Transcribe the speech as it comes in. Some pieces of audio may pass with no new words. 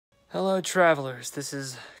Hello, travelers. This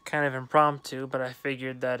is kind of impromptu, but I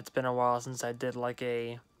figured that it's been a while since I did like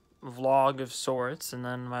a vlog of sorts, and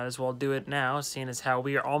then might as well do it now, seeing as how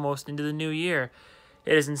we are almost into the new year.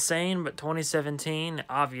 It is insane, but 2017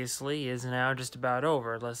 obviously is now just about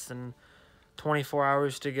over. Less than 24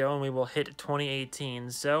 hours to go, and we will hit 2018.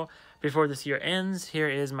 So, before this year ends, here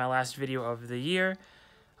is my last video of the year.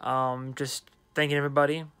 Just thanking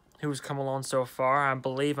everybody who's come along so far. I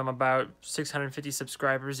believe I'm about 650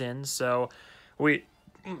 subscribers in, so we,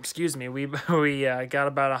 excuse me, we got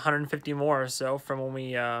about 150 more or so from when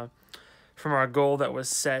we from our goal that was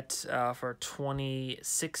set for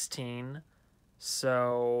 2016.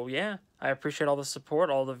 So yeah, I appreciate all the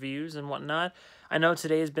support, all the views and whatnot. I know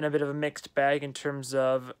today has been a bit of a mixed bag in terms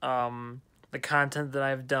of the content that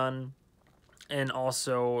I've done and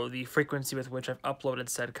also the frequency with which I've uploaded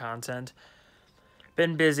said content.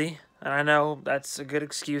 Been busy, and I know that's a good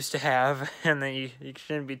excuse to have, and that you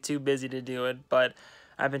shouldn't be too busy to do it, but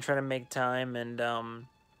I've been trying to make time and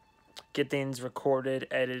get things recorded,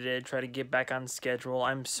 edited, try to get back on schedule.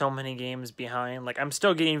 I'm so many games behind. Like, I'm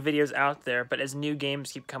still getting videos out there, but as new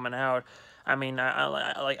games keep coming out, I mean, I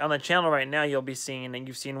like on the channel right now, you'll be seeing, and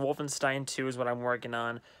you've seen Wolfenstein 2 is what I'm working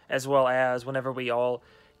on, as well as whenever we all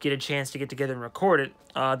get a chance to get together and record it,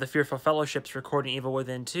 the Fearful Fellowship's recording Evil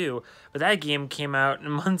Within 2, but that game came out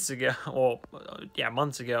months ago, well, yeah,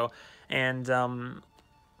 months ago, and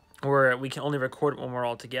we can only record it when we're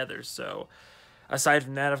all together, so aside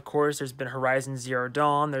from that, of course, there's been Horizon Zero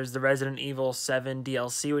Dawn, there's the Resident Evil 7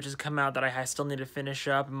 DLC, which has come out that I still need to finish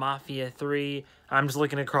up, Mafia 3, I'm just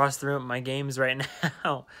looking across the room at my games right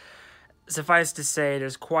now. Suffice to say,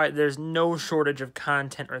 there's no shortage of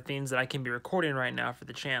content or things that I can be recording right now for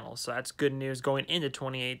the channel, so that's good news going into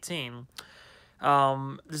 2018.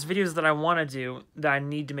 There's videos that I want to do that I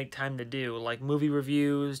need to make time to do, like movie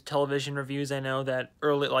reviews, television reviews. I know that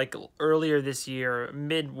earlier this year,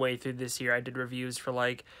 midway through this year, I did reviews for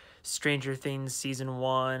like Stranger Things Season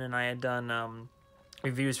 1, and I had done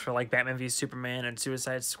reviews for like Batman v Superman and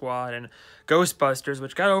Suicide Squad and Ghostbusters,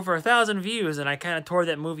 which got over 1,000 views, and I kind of tore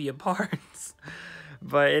that movie apart.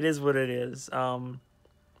 But it is what it is.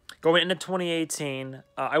 Going into 2018,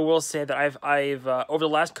 I will say that I've over the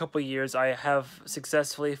last couple of years, I have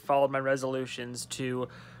successfully followed my resolutions to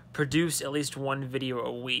produce at least one video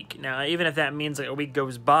a week. Now, even if that means like a week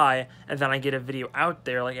goes by and then I get a video out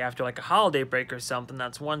there like after like a holiday break or something,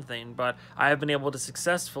 that's one thing. But I have been able to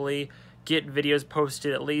successfully get videos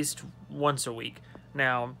posted at least once a week.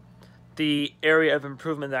 Now, the area of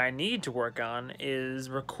improvement that I need to work on is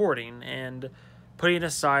recording and putting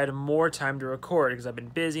aside more time to record because I've been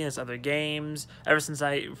busy in this other games ever since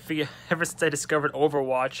I discovered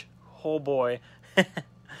Overwatch. Oh boy,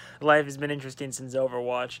 life has been interesting since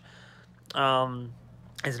Overwatch,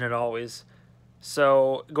 isn't it always?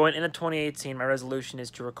 So going into 2018, my resolution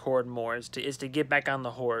is to record more, is to get back on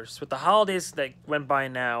the horse. With the holidays that went by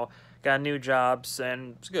now, got new jobs,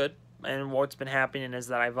 and it's good. And what's been happening is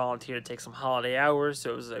that I volunteered to take some holiday hours,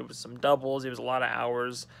 so it was some doubles. It was a lot of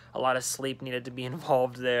hours, a lot of sleep needed to be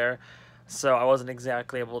involved there. So I wasn't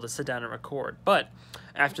exactly able to sit down and record. But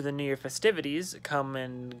after the New Year festivities come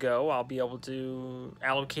and go, I'll be able to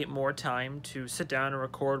allocate more time to sit down and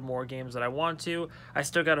record more games that I want to. I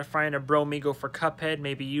still got to find a bromigo for Cuphead.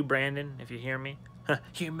 Maybe you, Brandon, if you hear me.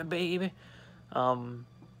 Hear me, baby.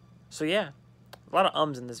 So yeah, a lot of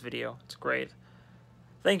ums in this video. It's great.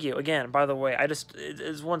 Thank you again. By the way,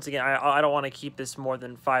 once again, I don't want to keep this more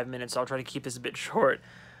than 5 minutes. So I'll try to keep this a bit short.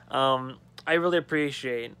 I really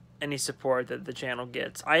appreciate any support that the channel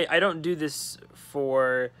gets. I don't do this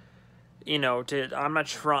for, you know, I'm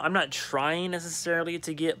not trying necessarily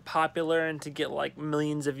to get popular and to get like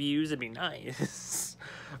millions of views. It'd be nice,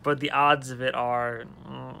 but the odds of it are,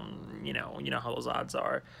 you know how those odds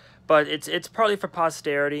are. But it's partly for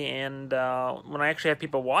posterity, and when I actually have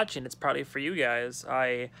people watching, it's partly for you guys.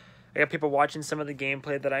 I got people watching some of the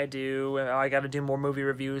gameplay that I do. I got to do more movie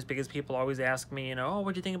reviews because people always ask me, oh,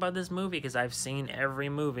 what do you think about this movie? Because I've seen every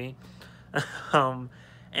movie. And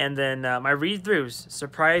then my read-throughs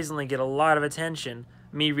surprisingly get a lot of attention.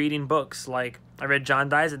 Me reading books, like I read John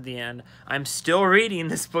Dies at the End. I'm still reading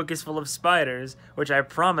This Book is Full of Spiders, which I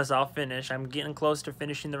promise I'll finish. I'm getting close to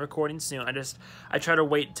finishing the recording soon. I try to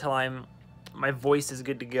wait till my voice is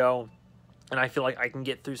good to go, and I feel like I can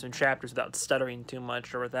get through some chapters without stuttering too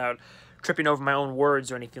much or without tripping over my own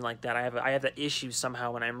words or anything like that. I have that issue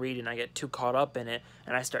somehow when I'm reading. I get too caught up in it,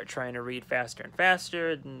 and I start trying to read faster and faster,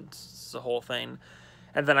 and it's the whole thing.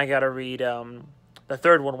 And then I gotta read the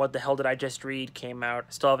third one, What the Hell Did I Just Read, came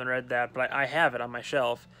out. Still haven't read that, but I have it on my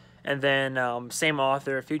shelf. and then same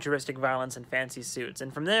author, futuristic violence and fancy suits.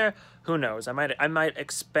 And from there, who knows? I might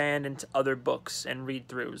expand into other books and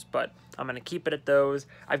read-throughs, but I'm gonna keep it at those.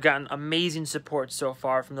 I've gotten amazing support so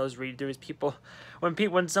far from those read-throughs.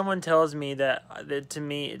 When someone tells me that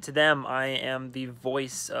to them I am the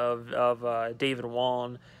voice of David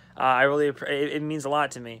Wallen, it means a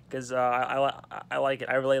lot to me, because I like it.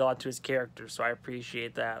 I relate a lot to his character, so I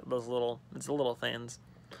appreciate that. It's the little things.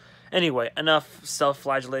 Anyway, enough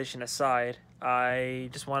self-flagellation aside, I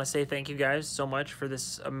just want to say thank you guys so much for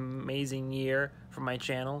this amazing year for my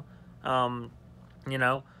channel. You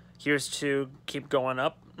know, here's to keep going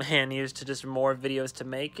up, and here's to just more videos to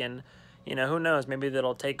make, and, you know, who knows, maybe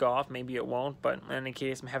that'll take off, maybe it won't, but in any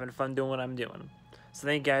case, I'm having fun doing what I'm doing. So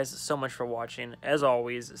thank you guys so much for watching. As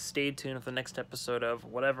always, stay tuned for the next episode of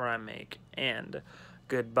whatever I make, and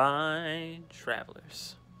goodbye,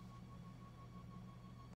 travelers.